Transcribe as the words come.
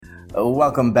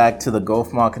Welcome back to the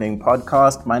Golf Marketing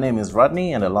Podcast. My name is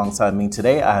Rodney, and alongside me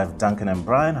today I have Duncan and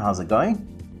Brian. How's it going?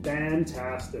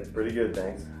 Fantastic. Pretty good,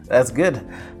 thanks. That's good.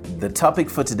 The topic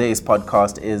for today's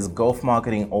podcast is Golf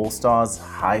Marketing All-Stars,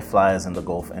 High Flyers in the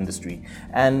golf industry.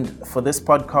 And for this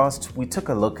podcast, we took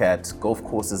a look at golf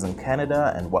courses in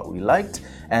Canada and what we liked,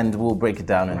 and we'll break it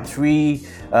down in three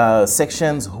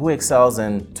sections: who excels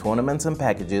in tournaments and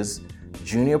packages,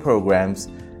 junior programs,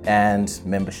 and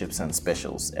memberships and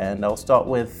specials. And I'll start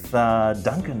with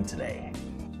Duncan today.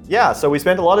 Yeah, so we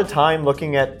spent a lot of time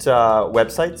looking at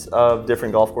websites of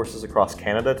different golf courses across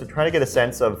Canada to try to get a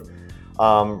sense of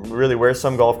really where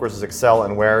some golf courses excel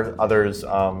and where others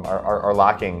are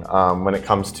lacking when it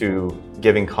comes to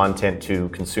giving content to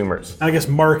consumers. I guess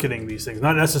marketing these things,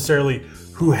 not necessarily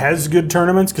who has good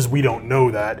tournaments, because we don't know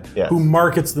that. Yes. Who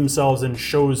markets themselves and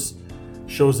shows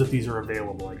that these are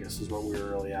available, I guess, is what we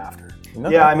were really after.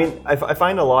 Yeah, I mean, I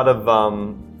find a lot of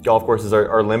golf courses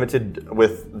are limited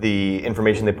with the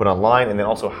information they put online, and then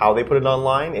also how they put it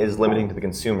online is limiting to the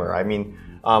consumer. I mean,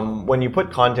 when you put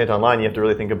content online, you have to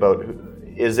really think about,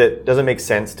 does it make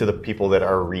sense to the people that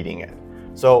are reading it?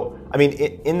 So, I mean,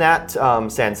 in that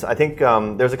sense, I think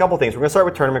there's a couple things. We're going to start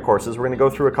with tournament courses. We're going to go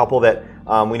through a couple that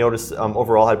we noticed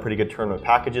overall had pretty good tournament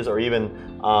packages, or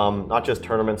even not just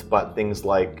tournaments, but things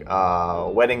like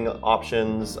wedding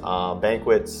options,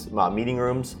 banquets, meeting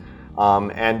rooms,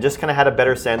 and just kind of had a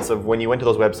better sense of when you went to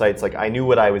those websites, like I knew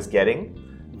what I was getting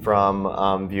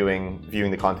from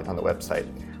viewing the content on the website.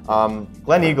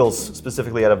 Glen Eagles,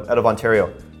 specifically out of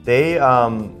Ontario, they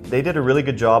did a really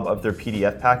good job of their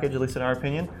PDF package, at least in our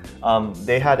opinion.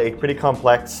 They had a pretty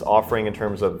complex offering in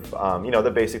terms of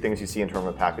the basic things you see in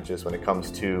tournament packages when it comes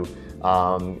to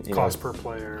Cost per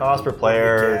player,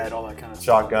 all that kind of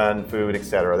shotgun, food,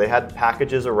 etc. They had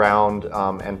packages around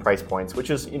and price points, which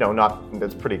is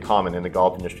that's pretty common in the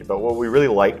golf industry. But what we really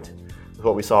liked,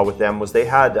 what we saw with them, was they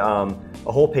had a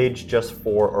whole page just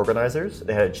for organizers.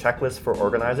 They had a checklist for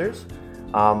organizers.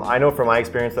 I know from my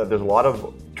experience that there's a lot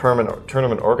of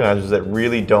tournament organizers that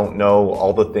really don't know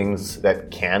all the things that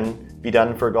can be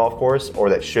done for a golf course or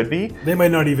that should be. They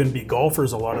might not even be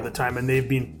golfers a lot of the time, and they've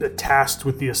been tasked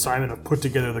with the assignment of put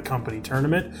together the company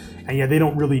tournament, and yet they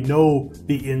don't really know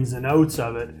the ins and outs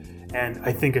of it. And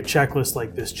I think a checklist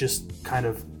like this just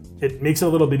it makes it a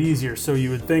little bit easier. So you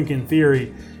would think, in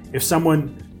theory, if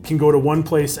someone can go to one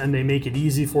place and they make it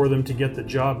easy for them to get the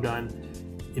job done,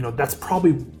 that's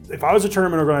probably, if I was a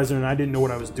tournament organizer and I didn't know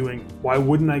what I was doing, why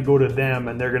wouldn't I go to them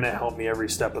and they're going to help me every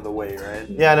step of the way, right?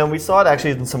 Yeah, and we saw it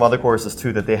actually in some other courses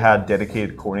too, that they had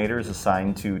dedicated coordinators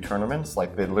assigned to tournaments.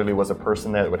 Like there literally was a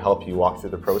person that would help you walk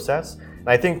through the process. And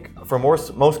I think for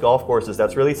most golf courses,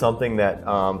 that's really something that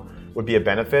would be a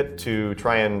benefit to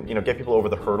try and get people over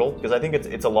the hurdle, because I think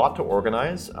it's a lot to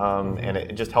organize, and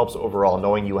it just helps overall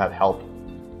knowing you have help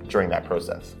during that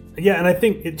process. Yeah, and I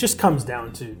think it just comes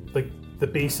down to the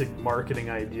basic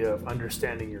marketing idea of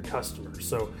understanding your customer.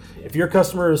 So if your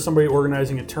customer is somebody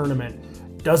organizing a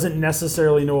tournament, doesn't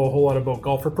necessarily know a whole lot about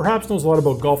golf, or perhaps knows a lot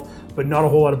about golf, but not a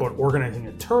whole lot about organizing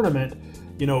a tournament,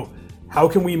 how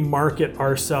can we market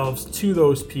ourselves to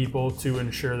those people to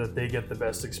ensure that they get the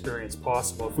best experience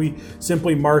possible? If we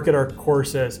simply market our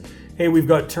course as, hey, we've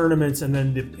got tournaments, and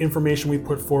then the information we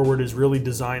put forward is really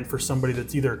designed for somebody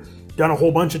that's either done a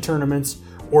whole bunch of tournaments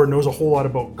or knows a whole lot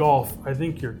about golf, I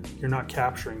think you're not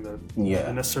capturing the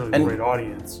necessarily the right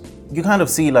audience. You kind of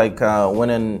see when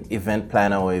an event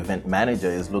planner or event manager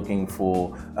is looking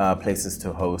for places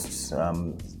to host,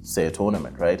 say, a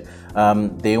tournament, right?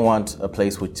 They want a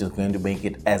place which is going to make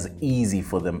it as easy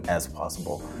for them as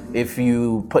possible. If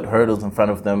you put hurdles in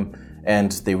front of them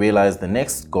and they realize the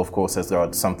next golf course has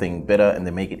got something better and they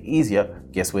make it easier,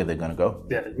 guess where they're going to go?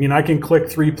 Yeah, I can click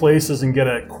 3 places and get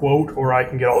a quote, or I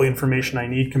can get all the information I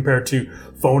need, compared to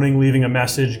phoning, leaving a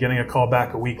message, getting a call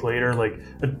back a week later.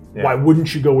 Why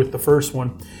wouldn't you go with the first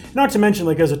one? Not to mention,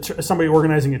 as somebody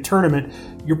organizing a tournament,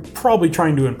 you're probably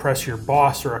trying to impress your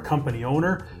boss or a company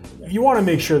owner. You want to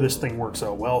make sure this thing works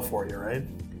out well for you, right?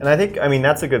 And I think,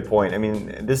 that's a good point.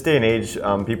 This day and age,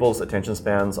 people's attention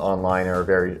spans online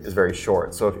is very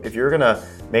short. So if you're going to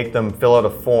make them fill out a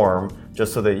form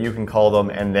just so that you can call them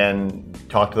and then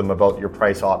talk to them about your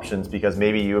price options because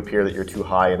maybe you appear that you're too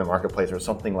high in the marketplace or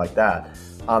something like that,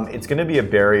 it's going to be a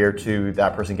barrier to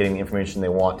that person getting the information they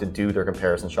want to do their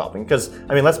comparison shopping. Because,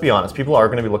 let's be honest, people are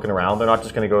going to be looking around. They're not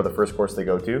just going to go to the first course they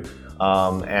go to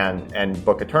and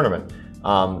book a tournament.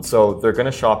 So they're going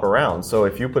to shop around. So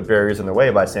if you put barriers in the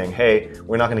way by saying, hey,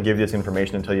 we're not going to give you this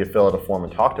information until you fill out a form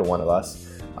and talk to one of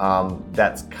us,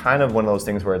 that's kind of one of those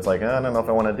things where it's like, I don't know if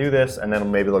I want to do this, and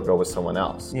then maybe they'll go with someone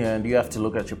else. Yeah, and you have to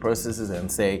look at your processes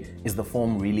and say, is the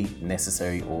form really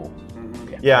necessary or...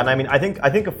 Yeah, and I mean, I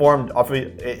think a form,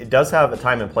 it does have a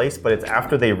time and place, but it's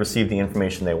after they receive the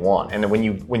information they want. And when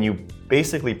you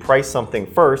basically price something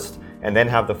first and then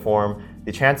have the form,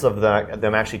 the chance of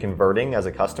them actually converting as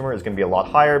a customer is going to be a lot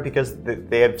higher because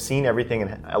they have seen everything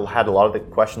and had a lot of the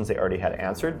questions they already had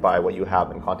answered by what you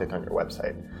have in content on your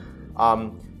website.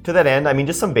 To that end, I mean,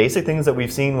 just some basic things that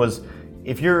we've seen was,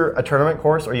 if you're a tournament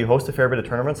course or you host a fair bit of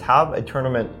tournaments, have a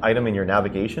tournament item in your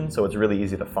navigation so it's really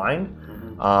easy to find.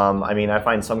 I mean, I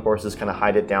find some courses kind of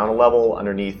hide it down a level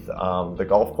underneath the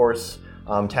golf course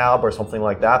tab or something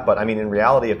like that. But I mean, in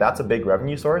reality, if that's a big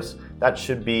revenue source, that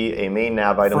should be a main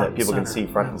nav item that people can see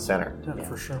front and center. Yeah,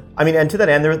 for sure. I mean, and to that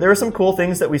end, there are some cool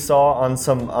things that we saw on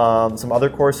some other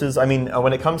courses. I mean,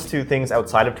 when it comes to things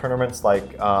outside of tournaments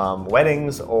like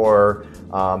weddings or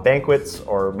banquets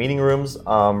or meeting rooms,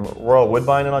 Royal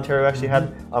Woodbine in Ontario actually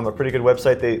had a pretty good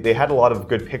website. They had a lot of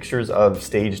good pictures of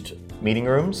staged meeting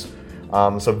rooms.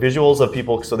 So visuals of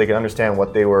people so they can understand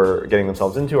what they were getting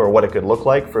themselves into or what it could look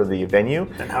like for the venue.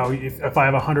 And how, if I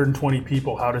have 120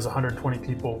 people, how does 120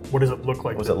 people, what does it look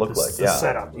like? What does it look like? The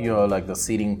setup. Like the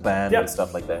seating plan and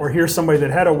stuff like that. Or here's somebody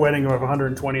that had a wedding of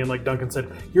 120 and like Duncan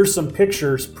said, here's some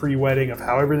pictures pre-wedding of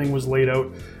how everything was laid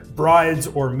out. Brides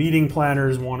or meeting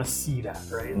planners want to see that,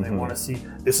 right? And they want to see,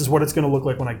 this is what it's going to look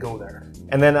like when I go there.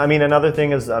 And then, I mean, another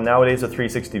thing is nowadays with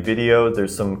 360 video,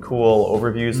 there's some cool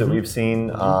overviews that we've seen.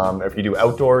 If you do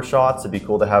outdoor shots, it'd be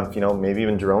cool to have, maybe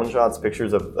even drone shots,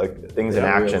 pictures of like things in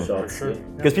action.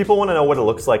 Because people want to know what it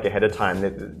looks like ahead of time.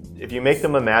 If you make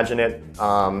them imagine it,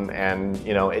 and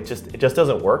it just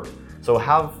doesn't work. So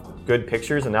have good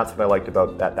pictures, and that's what I liked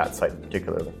about that site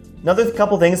particularly. Another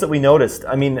couple things that we noticed,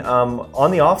 I mean, on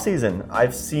the off season, I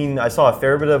saw a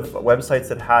fair bit of websites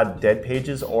that had dead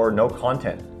pages or no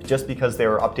content, just because they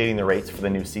were updating the rates for the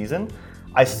new season.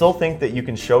 I still think that you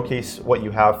can showcase what you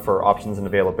have for options and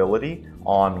availability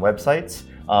on websites.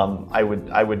 I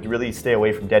would really stay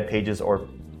away from dead pages or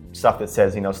stuff that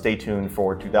says, stay tuned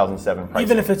for 2007 pricing.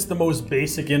 Even if it's the most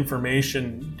basic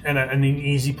information and an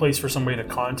easy place for somebody to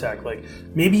contact. Like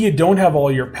maybe you don't have all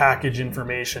your package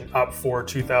information up for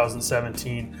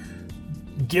 2017.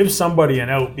 Give somebody an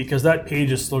out because that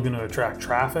page is still going to attract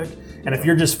traffic. And if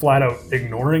you're just flat out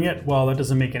ignoring it, well, that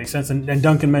doesn't make any sense. And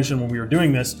Duncan mentioned when we were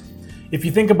doing this, if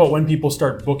you think about when people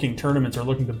start booking tournaments or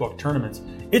looking to book tournaments,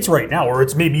 it's right now, or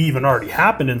it's maybe even already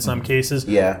happened in some cases.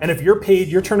 Yeah. And if your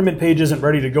tournament page isn't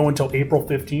ready to go until April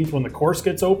 15th when the course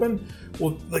gets open,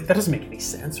 well, like that doesn't make any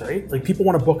sense, right? Like people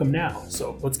want to book them now,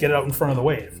 so let's get it out in front of the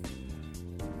wave.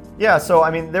 Yeah, so I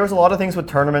mean, there was a lot of things with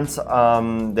tournaments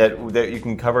that you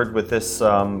can cover with this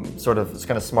sort of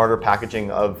kind of smarter packaging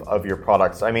of your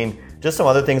products. I mean, just some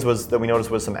other things that we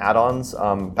noticed was some add-ons.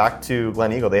 Back to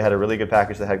Glen Eagle, they had a really good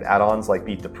package that had add-ons like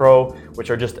Beat the Pro, which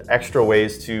are just extra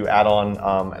ways to add on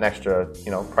an extra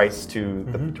price to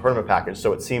the tournament package.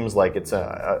 So it seems like it's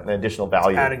an additional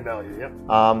value. It's adding value,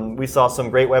 yeah. We saw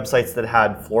some great websites that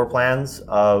had floor plans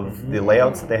of the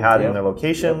layouts that they had in their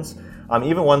locations.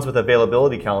 Even ones with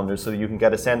availability calendars, so that you can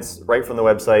get a sense right from the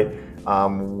website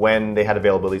when they had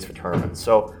availabilities for tournaments.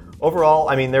 So overall,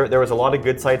 I mean, there was a lot of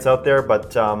good sites out there,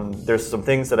 but there's some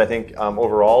things that I think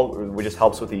overall just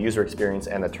helps with the user experience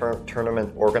and the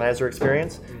tournament organizer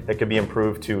experience that could be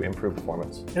improved to improve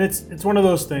performance. And it's one of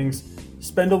those things.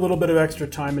 Spend a little bit of extra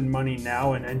time and money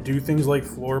now, and do things like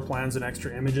floor plans and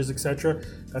extra images, etc.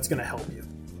 That's going to help you.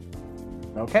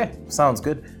 Okay, sounds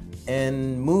good.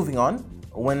 And moving on.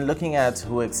 When looking at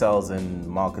who excels in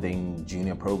marketing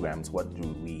junior programs, what do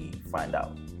we find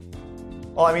out?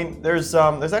 Well, I mean, there's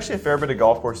actually a fair bit of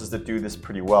golf courses that do this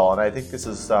pretty well, and I think this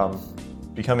is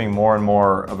becoming more and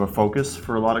more of a focus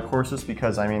for a lot of courses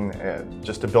because, I mean,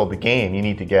 just to build the game, you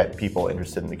need to get people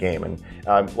interested in the game, and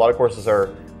a lot of courses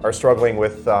are struggling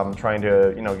with trying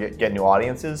to get new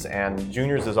audiences, and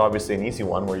juniors is obviously an easy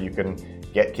one where you can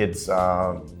get kids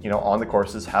on the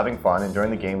courses, having fun, enjoying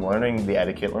the game, learning the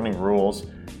etiquette, learning rules,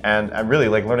 and really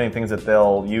like learning things that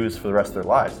they'll use for the rest of their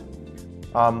lives.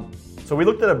 So we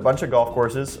looked at a bunch of golf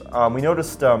courses. We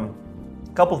noticed a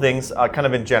couple things kind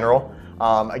of in general.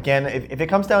 Again, if it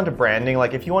comes down to branding,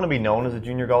 like if you want to be known as a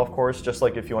junior golf course, just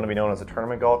like if you want to be known as a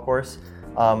tournament golf course,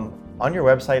 on your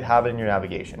website, have it in your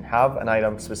navigation. Have an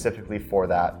item specifically for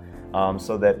that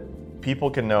so that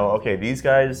people can know, okay, these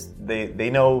guys, they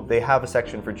know they have a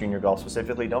section for junior golf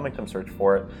specifically. Don't make them search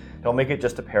for it. Don't make it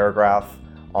just a paragraph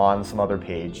on some other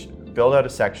page. Build out a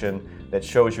section that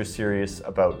shows you're serious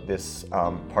about this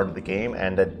part of the game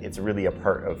and that it's really a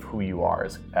part of who you are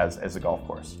as a golf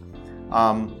course.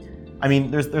 I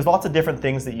mean, there's lots of different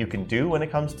things that you can do when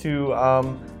it comes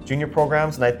to junior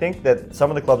programs, and I think that some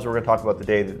of the clubs we're going to talk about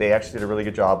today, that they actually did a really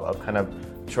good job of kind of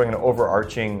showing an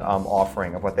overarching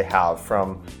offering of what they have,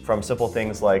 from simple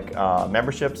things like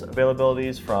memberships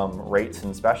availabilities, from rates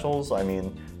and specials. I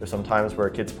mean, there's some times where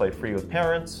kids play free with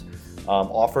parents.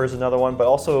 Offers another one, but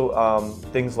also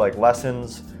things like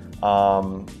lessons,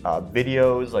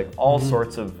 videos, like all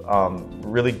sorts of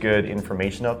really good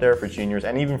information out there for juniors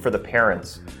and even for the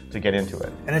parents to get into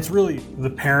it. And it's really the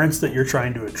parents that you're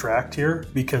trying to attract here,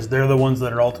 because they're the ones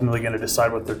that are ultimately going to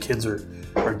decide what their kids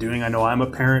are doing. I know I'm a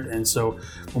parent, and so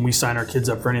when we sign our kids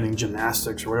up for anything,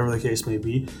 gymnastics or whatever the case may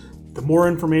be, the more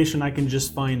information I can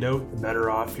just find out, the better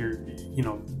off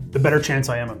the better chance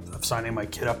I am of signing my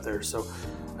kid up there. So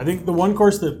I think the one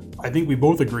course that I think we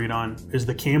both agreed on is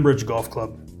the Cambridge Golf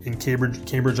Club in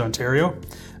Cambridge, Ontario.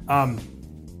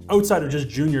 Outside of just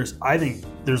juniors, I think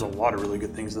there's a lot of really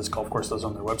good things this golf course does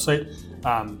on their website.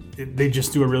 They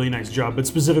just do a really nice job, but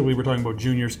specifically we're talking about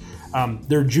juniors.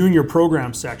 Their junior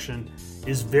program section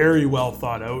is very well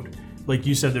thought out. Like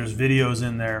you said, there's videos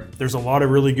in there. There's a lot of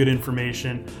really good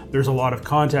information. There's a lot of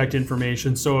contact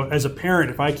information. So as a parent,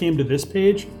 if I came to this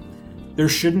page, there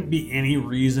shouldn't be any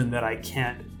reason that I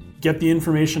can't get the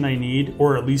information I need,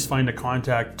 or at least find a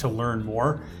contact to learn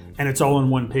more. And it's all on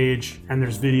one page, and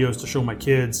there's videos to show my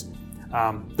kids.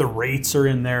 The rates are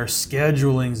in there,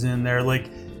 scheduling's in there. Like,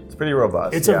 it's pretty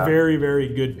robust. It's a very, very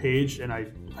good page, and I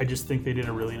just think they did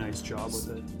a really nice job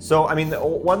with it. So, I mean,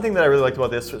 one thing that I really liked about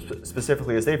this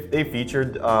specifically is they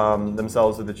featured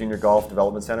themselves at the Junior Golf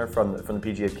Development Center from the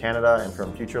PGA of Canada and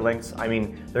from Future Links. I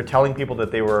mean, they're telling people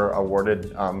that they were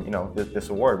awarded, this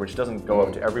award, which doesn't go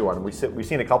out to everyone. We've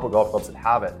seen a couple of golf clubs that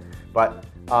have it, but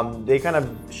they kind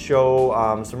of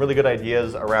show some really good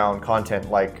ideas around content,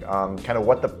 like kind of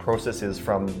what the process is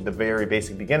from the very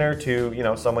basic beginner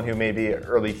to someone who may be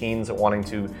early teens wanting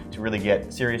to really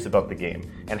get serious about the game,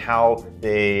 and how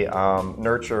they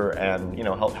nurture and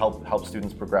help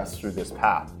students progress through this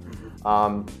path.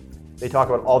 They talk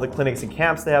about all the clinics and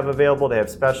camps they have available. They have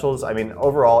specials. I mean,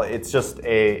 overall, it's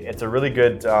a really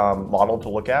good model to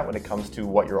look at when it comes to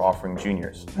what you're offering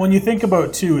juniors. When you think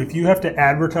about too, if you have to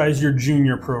advertise your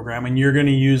junior program and you're going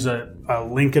to use a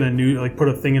link in put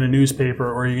a thing in a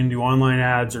newspaper, or you can do online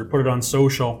ads or put it on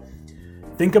social.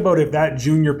 Think about if that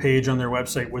junior page on their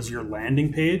website was your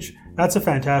landing page. That's a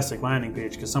fantastic landing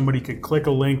page, because somebody could click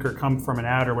a link or come from an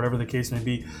ad or whatever the case may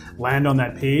be, land on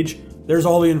that page. There's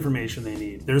all the information they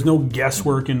need. There's no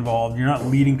guesswork involved. You're not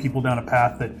leading people down a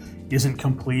path that isn't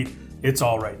complete. It's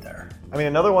all right there. I mean,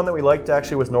 another one that we liked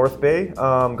actually was North Bay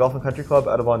Golf and Country Club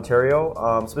out of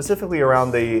Ontario, specifically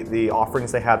around the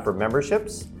offerings they had for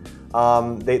memberships.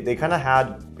 They kind of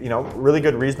had really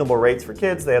good reasonable rates for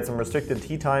kids. They had some restricted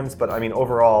tee times, but I mean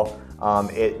overall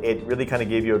it really kind of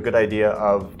gave you a good idea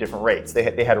of different rates.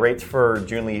 They had rates for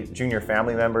junior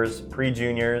family members,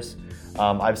 pre-juniors.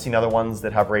 I've seen other ones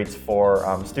that have rates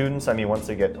for students. I mean, once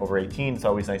they get over 18, it's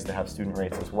always nice to have student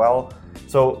rates as well.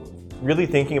 So really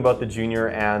thinking about the junior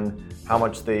and how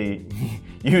much they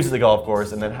use the golf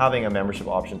course, and then having a membership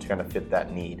option to kind of fit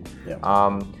that need.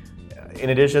 Yeah.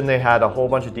 In addition, they had a whole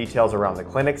bunch of details around the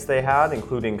clinics they had,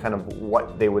 including kind of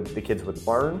what the kids would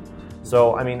learn.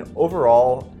 So, I mean,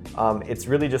 overall, it's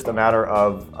really just a matter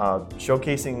of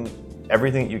showcasing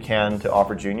everything you can to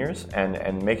offer juniors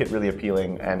and make it really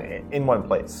appealing and in one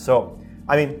place. So,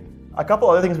 I mean, a couple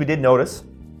other things we did notice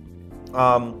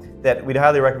that we'd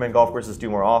highly recommend golf courses do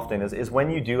more often is when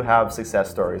you do have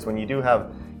success stories, when you do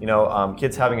have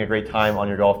kids having a great time on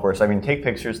your golf course. I mean, take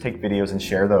pictures, take videos, and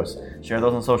share those. Share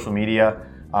those on social media.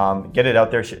 Get it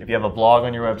out there. If you have a blog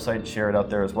on your website, share it out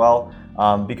there as well,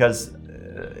 because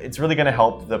it's really going to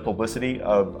help the publicity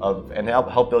and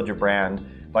help build your brand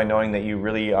by knowing that you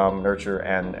really nurture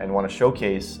and want to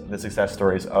showcase the success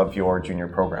stories of your junior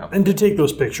program. And to take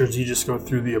those pictures, you just go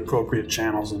through the appropriate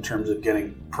channels in terms of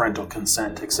getting parental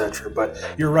consent, etc. But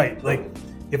you're right. Like,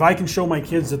 if I can show my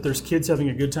kids that there's kids having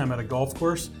a good time at a golf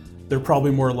course, they're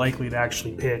probably more likely to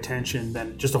actually pay attention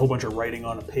than just a whole bunch of writing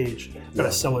on a page. Got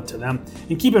to sell it to them.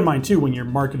 And keep in mind too, when you're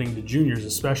marketing to juniors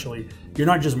especially, you're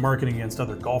not just marketing against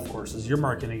other golf courses. You're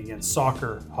marketing against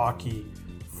soccer, hockey,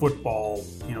 football,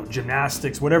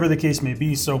 gymnastics, whatever the case may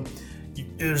be. So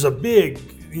there's a big,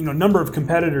 number of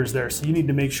competitors there. So you need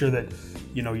to make sure that,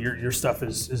 your stuff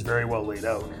is very well laid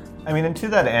out. I mean, and to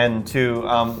that end, too,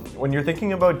 when you're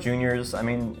thinking about juniors, I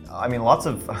mean, lots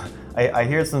of, I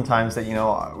hear sometimes that,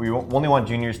 we only want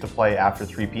juniors to play after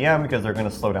 3 p.m. because they're going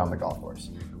to slow down the golf course.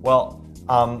 Well,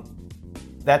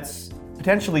 that's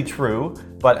potentially true,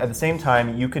 but at the same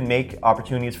time, you can make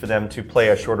opportunities for them to play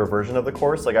a shorter version of the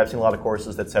course. Like I've seen a lot of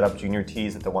courses that set up junior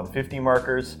tees at the 150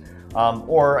 markers.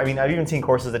 Or, I mean, I've even seen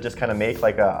courses that just kind of make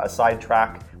like a side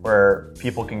track where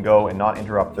people can go and not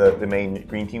interrupt the main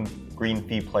green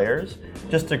fee players,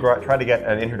 just to try to get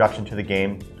an introduction to the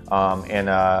game and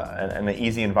an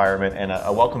easy environment and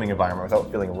a welcoming environment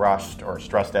without feeling rushed or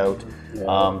stressed out.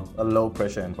 A low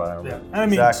pressure environment. Yeah. I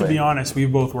mean, Exactly. to be honest,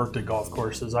 we've both worked at golf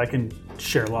courses. I can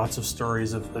share lots of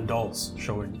stories of adults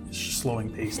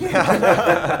slowing pace down.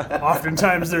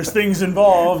 Oftentimes there's things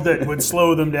involved that would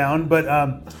slow them down, but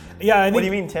yeah, I think. What do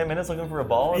you mean, 10 minutes looking for a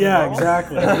ball? Yeah,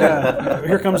 exactly. Yeah.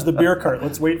 Here comes the beer cart.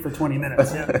 Let's wait for 20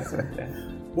 minutes. Yeah.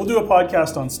 We'll do a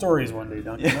podcast on stories one day,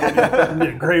 Duncan. That'll be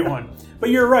a great one.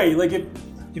 But you're right. Like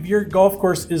if your golf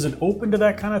course isn't open to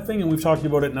that kind of thing, and we've talked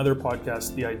about it in other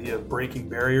podcasts, the idea of breaking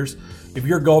barriers. If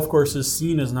your golf course is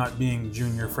seen as not being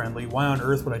junior friendly, why on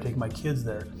earth would I take my kids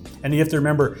there? And you have to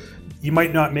remember, you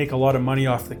might not make a lot of money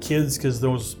off the kids because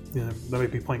those they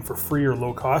might be playing for free or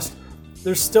low cost.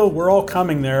 We're all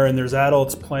coming there, and there's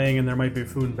adults playing, and there might be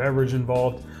food and beverage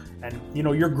involved. And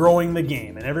you're growing the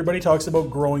game, and everybody talks about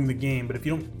growing the game, but if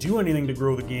you don't do anything to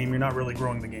grow the game, you're not really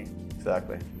growing the game.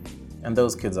 Exactly. And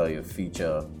those kids are your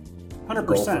future 100%,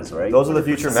 golfers, right? Those are the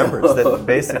future members that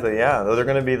basically, those are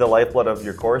going to be the lifeblood of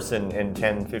your course in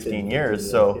 10, 15 years.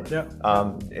 So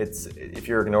it's if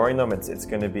you're ignoring them, it's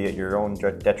going to be at your own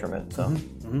detriment. So.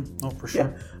 Oh, for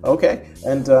sure. Yeah. Okay.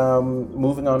 And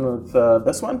moving on with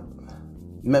this one,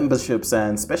 memberships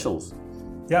and specials.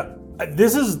 Yeah,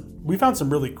 we found some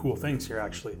really cool things here,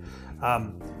 actually.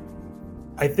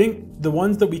 I think the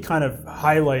ones that we kind of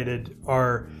highlighted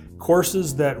are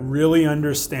courses that really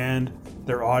understand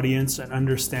their audience and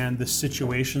understand the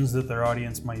situations that their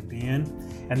audience might be in,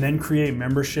 and then create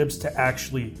memberships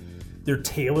they're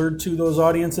tailored to those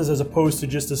audiences, as opposed to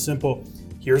just a simple,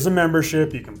 here's a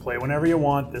membership, you can play whenever you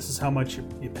want, this is how much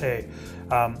you pay.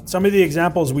 Some of the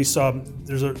examples we saw,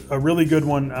 there's a really good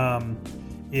one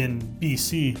in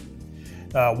BC,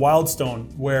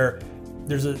 Wildstone, where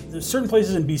there's certain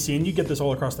places in BC, and you get this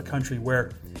all across the country,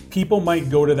 where people might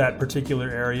go to that particular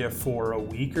area for a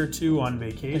week or two on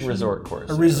vacation. A resort course.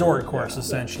 A resort course,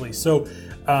 essentially. So,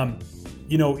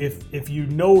 if you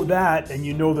know that, and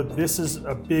you know that this is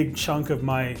a big chunk of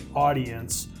my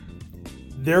audience,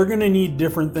 they're going to need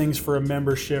different things for a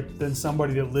membership than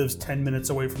somebody that lives 10 minutes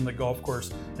away from the golf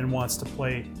course and wants to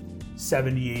play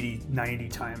 70, 80, 90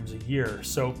 times a year.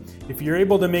 So if you're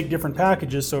able to make different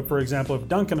packages, so for example, if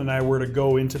Duncan and I were to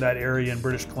go into that area in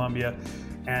British Columbia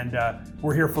and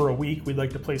we're here for a week, we'd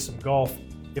like to play some golf.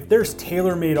 If there's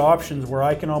tailor-made options where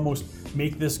I can almost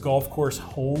make this golf course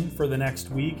home for the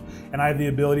next week, and I have the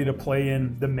ability to play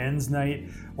in the men's night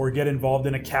or get involved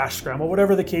in a cash scramble,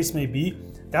 whatever the case may be,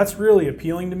 that's really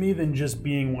appealing to me than just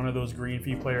being one of those green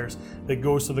fee players that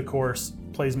goes to the course,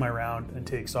 plays my round, and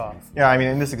takes off. Yeah, I mean,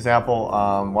 in this example,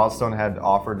 Wildstone had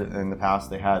offered in the past,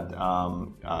 they had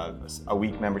a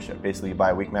week membership. Basically, you buy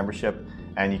a week membership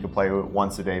and you could play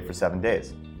once a day for 7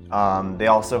 days. They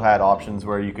also had options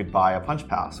where you could buy a punch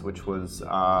pass, which was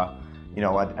a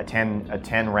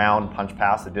 10 round punch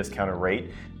pass at discounted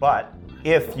rate. But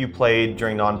if you played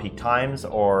during non-peak times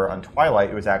or on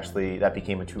twilight, that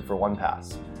became a 2-for-1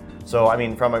 pass. So I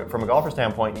mean, from a golfer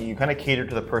standpoint, you kind of cater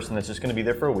to the person that's just going to be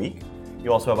there for a week.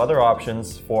 You also have other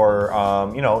options for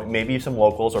maybe some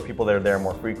locals or people that are there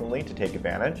more frequently to take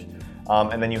advantage.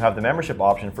 And then you have the membership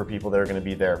option for people that are going to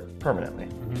be there permanently.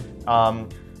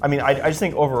 I mean, I just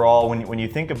think overall, when you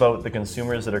think about the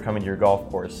consumers that are coming to your golf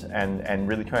course and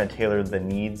really trying to tailor the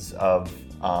needs of,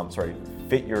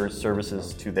 fit your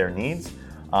services to their needs,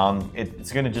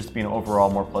 it's going to just be an overall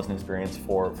more pleasant experience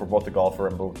for both the golfer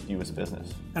and both you as a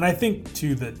business. And I think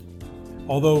too that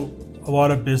although a lot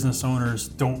of business owners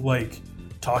don't like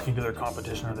talking to their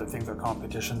competition or they think their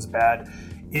competition's bad,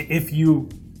 if you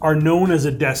are known as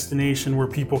a destination where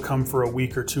people come for a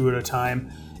week or two at a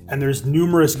time, and there's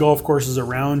numerous golf courses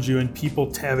around you, and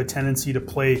people have a tendency to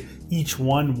play each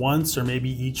one once or maybe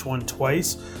each one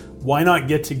twice, why not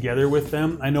get together with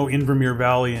them? I know Invermere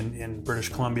Valley in British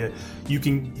Columbia,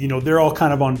 they're all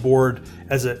kind of on board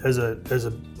as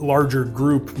a larger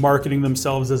group, marketing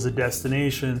themselves as a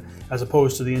destination as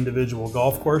opposed to the individual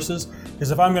golf courses.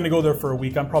 Because if I'm going to go there for a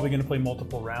week, I'm probably going to play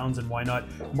multiple rounds, and why not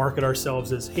market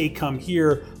ourselves as, hey, come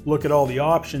here, look at all the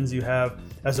options you have,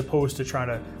 as opposed to trying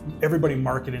to everybody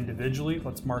market individually.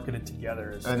 Let's market it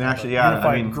together as and actually, a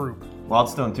unified group.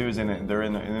 Wildstone too is they're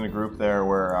in a group there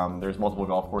where there's multiple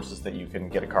golf courses that you can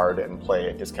get a card and play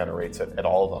at discounted rates at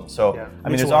all of them. So I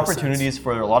mean, there's opportunities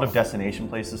for a lot of destination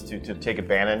places to take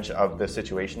advantage of the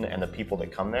situation and the people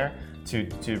that come there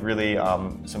to really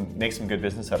make some good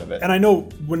business out of it. And I know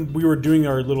when we were doing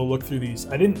our little look through these,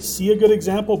 I didn't see a good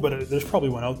example, but there's probably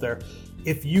one out there.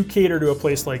 If you cater to a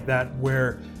place like that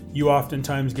where you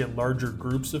oftentimes get larger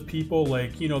groups of people,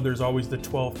 like, there's always the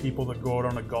 12 people that go out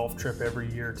on a golf trip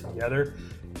every year together.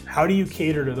 How do you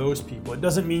cater to those people? It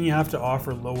doesn't mean you have to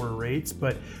offer lower rates,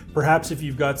 but perhaps if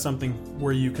you've got something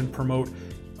where you can promote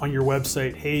on your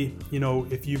website, hey,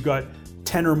 if you've got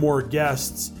 10 or more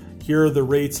guests, here are the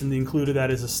rates, and included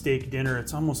that is a steak dinner.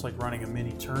 It's almost like running a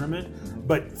mini tournament.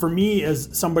 But for me, as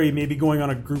somebody maybe going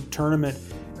on a group tournament,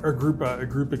 or a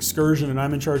group excursion, and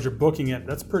I'm in charge of booking it,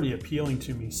 that's pretty appealing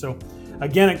to me. So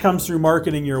again, it comes through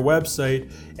marketing your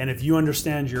website, and if you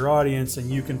understand your audience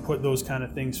and you can put those kind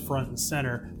of things front and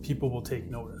center, people will take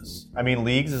notice. I mean,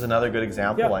 leagues is another good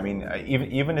example. Yeah. I mean,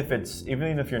 even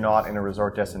if you're not in a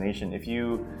resort destination, if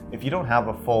you don't have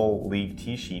a full league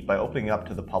tee sheet, by opening up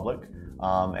to the public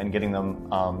and getting them,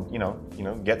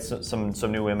 get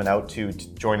some new women out to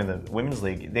join in the women's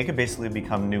league, they could basically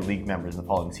become new league members in the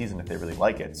following season if they really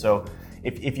like it. So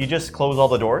if you just close all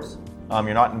the doors,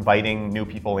 you're not inviting new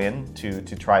people in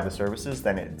to try the services,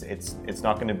 then it's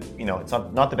not going to, it's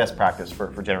not the best practice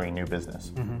for generating new business.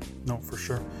 Mm-hmm. No, for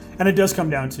sure. And it does come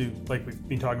down to, like we've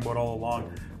been talking about all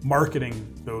along, marketing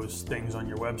those things on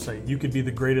your website. You could be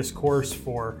the greatest course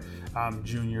for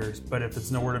juniors, but if it's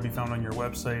nowhere to be found on your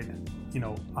website,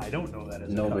 I don't know that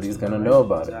as nobody's going to know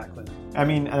about it. Exactly. I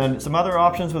mean, and some other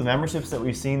options with memberships that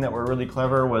we've seen that were really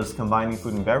clever was combining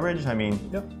food and beverage. I mean,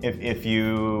 if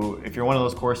you're one of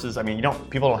those courses, I mean,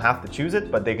 people don't have to choose it,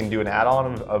 but they can do an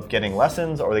add-on of getting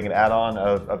lessons, or they can add on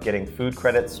of getting food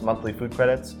credits, monthly food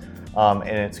credits, and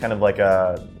it's kind of like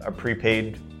a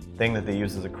prepaid thing that they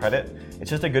use as a credit. It's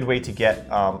just a good way to get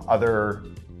other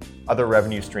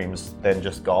revenue streams than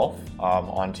just golf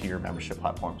onto your membership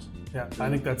platforms. Yeah, I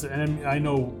think that's it. And I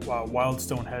know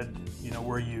Wildstone had,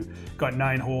 where you got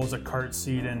 9 holes, a cart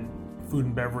seat, and food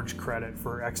and beverage credit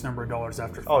for X number of dollars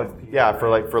after 5 people. Yeah,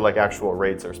 for like actual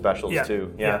rates or specials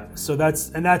too. Yeah. So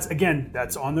that's on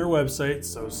their website,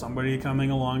 so somebody coming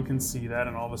along can see that,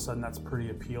 and all of a sudden that's pretty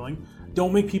appealing.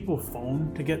 Don't make people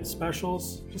phone to get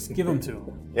specials. Just give them to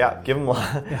them. Yeah, give them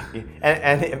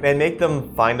and make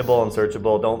them findable and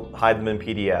searchable. Don't hide them in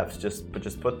PDFs.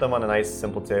 Just put them on a nice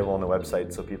simple table on the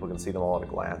website so people can see them all at a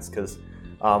glance. Because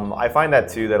I find that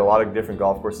too, that a lot of different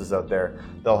golf courses out there,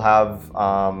 they'll have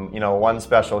one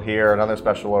special here, another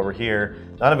special over here.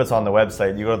 None of it's on the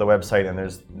website. You go to the website and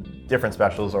there's different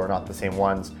specials or not the same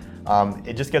ones.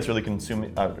 It just gets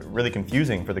really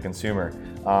confusing for the consumer.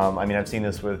 I mean, I've seen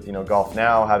this with Golf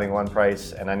Now having one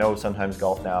price, and I know sometimes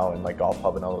Golf Now and like Golf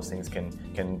Hub and all those things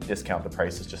can discount the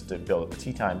prices just to build up the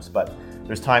tee times. But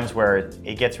there's times where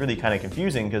it gets really kind of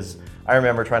confusing, because I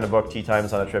remember trying to book tee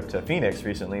times on a trip to Phoenix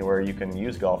recently, where you can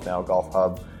use Golf Now, Golf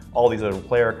Hub, all these little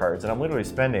player cards, and I'm literally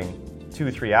spending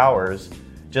 2-3 hours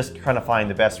just trying to find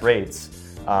the best rates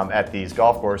at these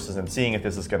golf courses and seeing if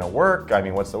this is going to work. I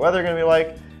mean, what's the weather going to be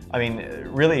like? I mean,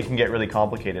 really, it can get really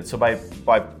complicated. So by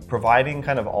providing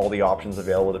kind of all the options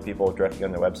available to people directly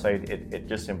on their website, it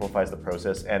just simplifies the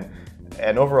process and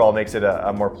overall makes it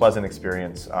a more pleasant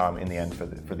experience in the end for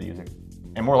the user,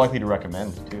 and more likely to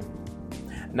recommend too.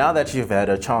 Now that you've had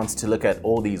a chance to look at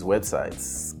all these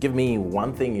websites, give me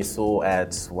one thing you saw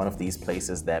at one of these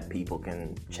places that people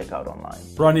can check out online.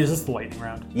 Rodney, is this the lightning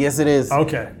round? Yes, it is.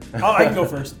 Okay. I can go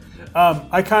first.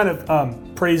 I kind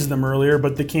of praised them earlier,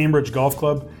 but the Cambridge Golf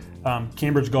Club,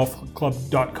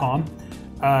 cambridgegolfclub.com.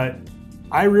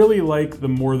 I really like the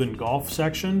More Than Golf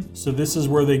section. So this is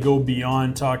where they go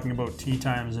beyond talking about tee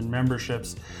times and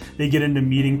memberships. They get into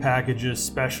meeting packages,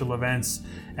 special events,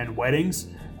 and weddings.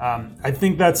 I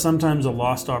think that's sometimes a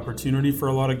lost opportunity for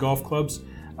a lot of golf clubs.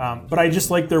 But I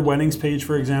just like their weddings page,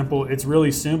 for example. It's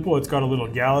really simple. It's got a little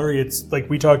gallery. It's like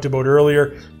we talked about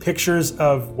earlier, pictures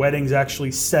of weddings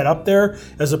actually set up there,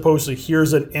 as opposed to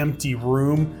here's an empty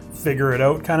room, figure it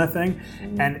out kind of thing.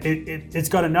 And it's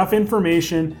got enough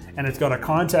information, and it's got a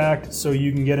contact so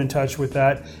you can get in touch with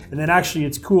that. And then actually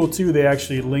it's cool too, they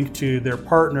actually link to their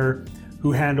partner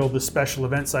who handle the special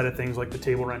event side of things, like the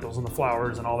table rentals and the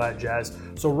flowers and all that jazz.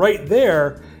 So right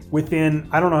there, within,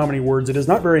 I don't know how many words it is,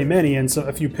 not very many, and so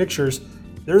a few pictures,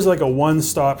 there's like a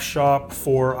one-stop shop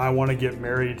for I want to get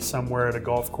married somewhere at a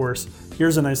golf course.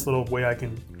 Here's a nice little way I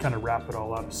can kind of wrap it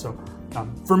all up. So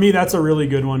for me, that's a really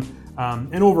good one.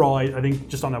 And overall, I think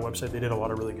just on that website, they did a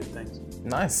lot of really good things.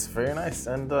 Nice, very nice.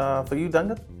 And for you,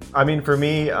 Duncan? I mean, for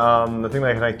me, the thing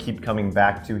that I keep coming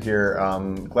back to here,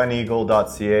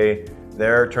 Gleneagle.ca,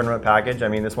 their tournament package. I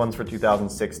mean, this one's for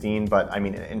 2016, but I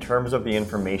mean, in terms of the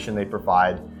information they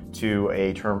provide to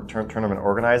a tournament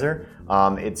organizer,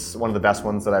 it's one of the best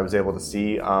ones that I was able to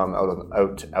see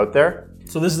out there.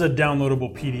 So this is a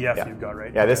downloadable PDF you've got,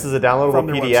 right? Yeah, this is a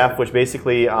downloadable PDF, which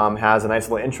basically has a nice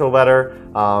little intro letter,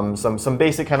 some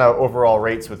basic kind of overall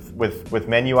rates with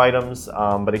menu items,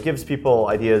 but it gives people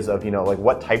ideas of, you know, like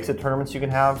what types of tournaments you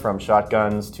can have, from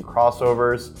shotguns to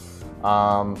crossovers.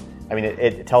 I mean,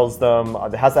 it tells them,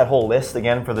 it has that whole list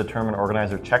again for the tournament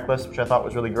organizer checklist, which I thought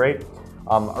was really great.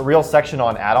 A real section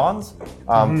on add-ons,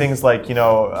 things like, you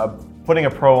know, putting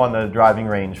a pro on the driving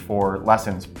range for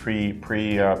lessons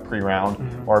pre-round,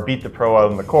 or beat the pro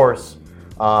out on the course.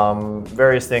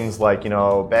 Various things like, you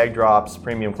know, bag drops,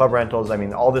 premium club rentals. I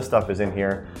mean, all this stuff is in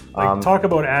here. Like, talk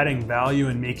about adding value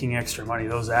and making extra money.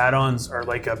 Those add-ons are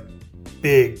like a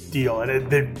big deal,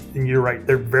 and you're right,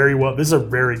 they're very well. This is a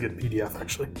very good PDF,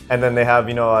 actually. And then they have,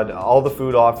 you know, all the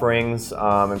food offerings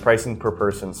and pricing per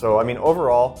person. So I mean,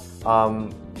 overall,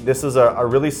 this is a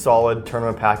really solid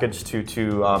tournament package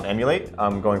to emulate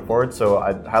going forward. So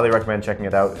I'd highly recommend checking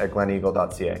it out at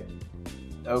Gleneagle.ca.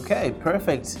 Okay,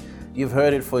 perfect. You've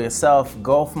heard it for yourself.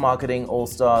 Golf Marketing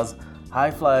All-Stars,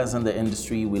 high flyers in the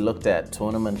industry. We looked at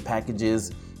tournament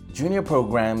packages, junior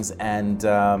programs, and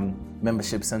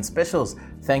memberships and specials.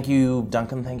 Thank you,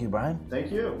 Duncan. Thank you, Brian.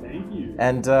 Thank you. Thank you.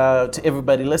 And to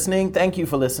everybody listening, thank you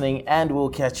for listening, and we'll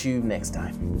catch you next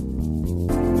time.